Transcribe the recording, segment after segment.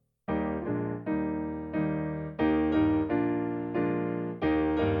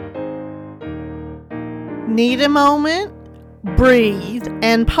Need a moment? Breathe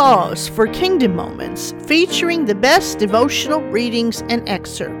and pause for Kingdom Moments, featuring the best devotional readings and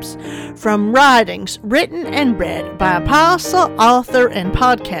excerpts from writings written and read by apostle, author, and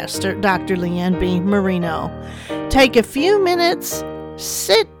podcaster Dr. Leanne B. Marino. Take a few minutes,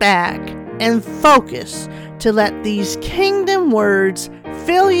 sit back, and focus to let these kingdom words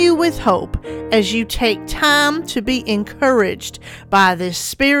fill you with hope as you take time to be encouraged by this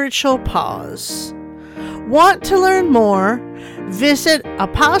spiritual pause. Want to learn more? Visit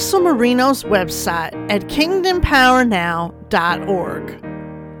Apostle Marino's website at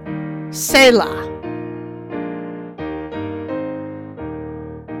kingdompowernow.org. Selah.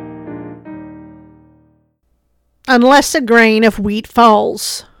 Unless a grain of wheat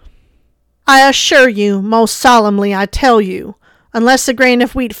falls. I assure you, most solemnly I tell you, unless a grain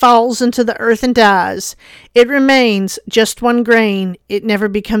of wheat falls into the earth and dies, it remains just one grain. It never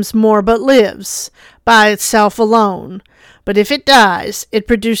becomes more, but lives by itself alone. But if it dies, it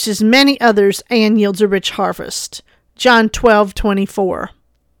produces many others and yields a rich harvest. John 12:24.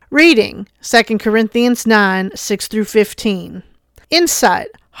 Reading 2 Corinthians 9, 6-15. Insight: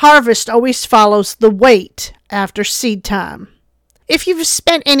 harvest always follows the wait after seed time. If you've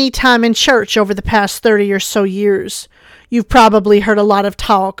spent any time in church over the past 30 or so years, you've probably heard a lot of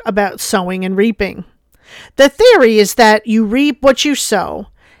talk about sowing and reaping. The theory is that you reap what you sow,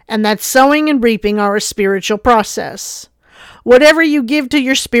 and that sowing and reaping are a spiritual process. Whatever you give to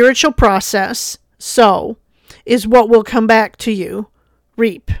your spiritual process, sow, is what will come back to you,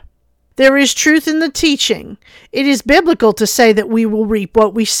 reap. There is truth in the teaching. It is biblical to say that we will reap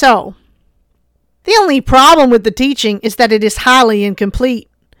what we sow. The only problem with the teaching is that it is highly incomplete.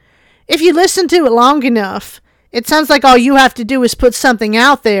 If you listen to it long enough, it sounds like all you have to do is put something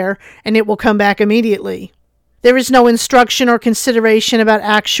out there and it will come back immediately. There is no instruction or consideration about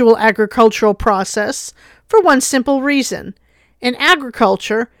actual agricultural process for one simple reason. In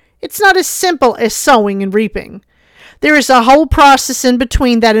agriculture, it's not as simple as sowing and reaping. There is a whole process in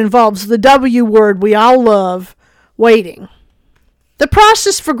between that involves the W word we all love, waiting. The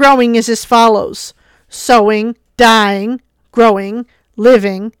process for growing is as follows: sowing, dying, growing,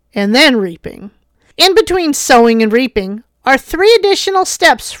 living, and then reaping. In between sowing and reaping are 3 additional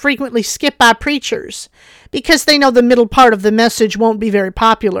steps frequently skipped by preachers because they know the middle part of the message won't be very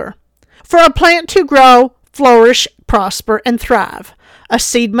popular. For a plant to grow, flourish, prosper, and thrive, a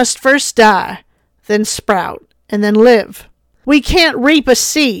seed must first die, then sprout, and then live. We can't reap a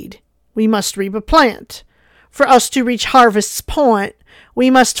seed. We must reap a plant. For us to reach harvest's point, we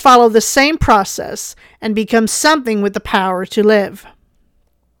must follow the same process and become something with the power to live.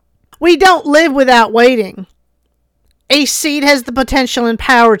 We don't live without waiting. A seed has the potential and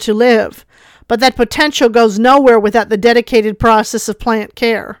power to live, but that potential goes nowhere without the dedicated process of plant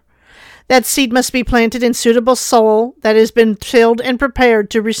care. That seed must be planted in suitable soil that has been tilled and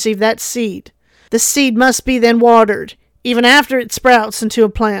prepared to receive that seed. The seed must be then watered, even after it sprouts into a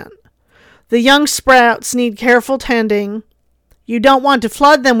plant. The young sprouts need careful tending. You don't want to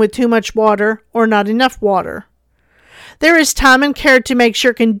flood them with too much water or not enough water. There is time and care to make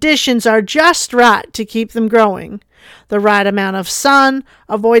sure conditions are just right to keep them growing. The right amount of sun,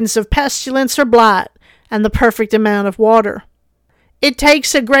 avoidance of pestilence or blight, and the perfect amount of water. It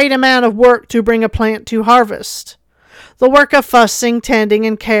takes a great amount of work to bring a plant to harvest. The work of fussing, tending,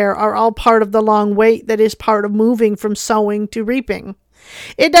 and care are all part of the long wait that is part of moving from sowing to reaping.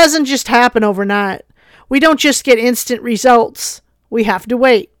 It doesn't just happen overnight. We don't just get instant results. We have to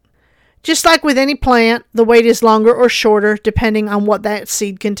wait. Just like with any plant, the wait is longer or shorter depending on what that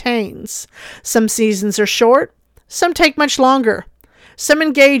seed contains. Some seasons are short, some take much longer. Some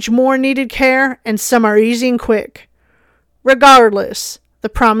engage more needed care, and some are easy and quick. Regardless, the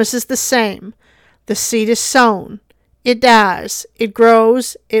promise is the same. The seed is sown. It dies, it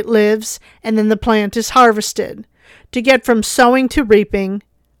grows, it lives, and then the plant is harvested. To get from sowing to reaping,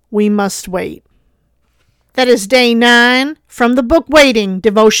 we must wait. That is day 9 from the book Waiting,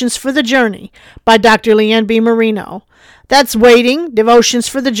 Devotions for the Journey by Dr. Leanne B. Marino. That's Waiting, Devotions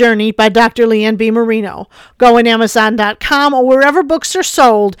for the Journey by Dr. Leanne B. Marino. Go on Amazon.com or wherever books are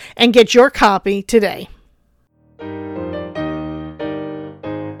sold and get your copy today.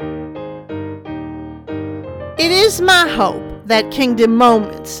 It is my hope that Kingdom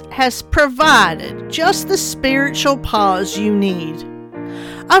Moments has provided just the spiritual pause you need.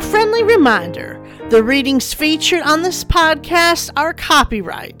 A friendly reminder, the readings featured on this podcast are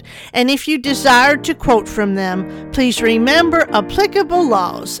copyright, and if you desire to quote from them, please remember applicable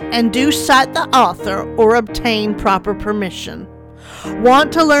laws and do cite the author or obtain proper permission.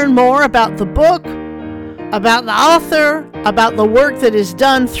 Want to learn more about the book, about the author, about the work that is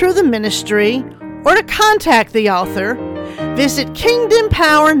done through the ministry, or to contact the author, visit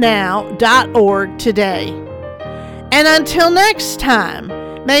kingdompowernow.org today. And until next time,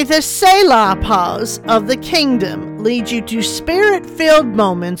 may the Selah pause of the kingdom lead you to spirit-filled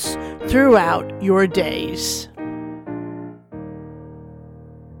moments throughout your days.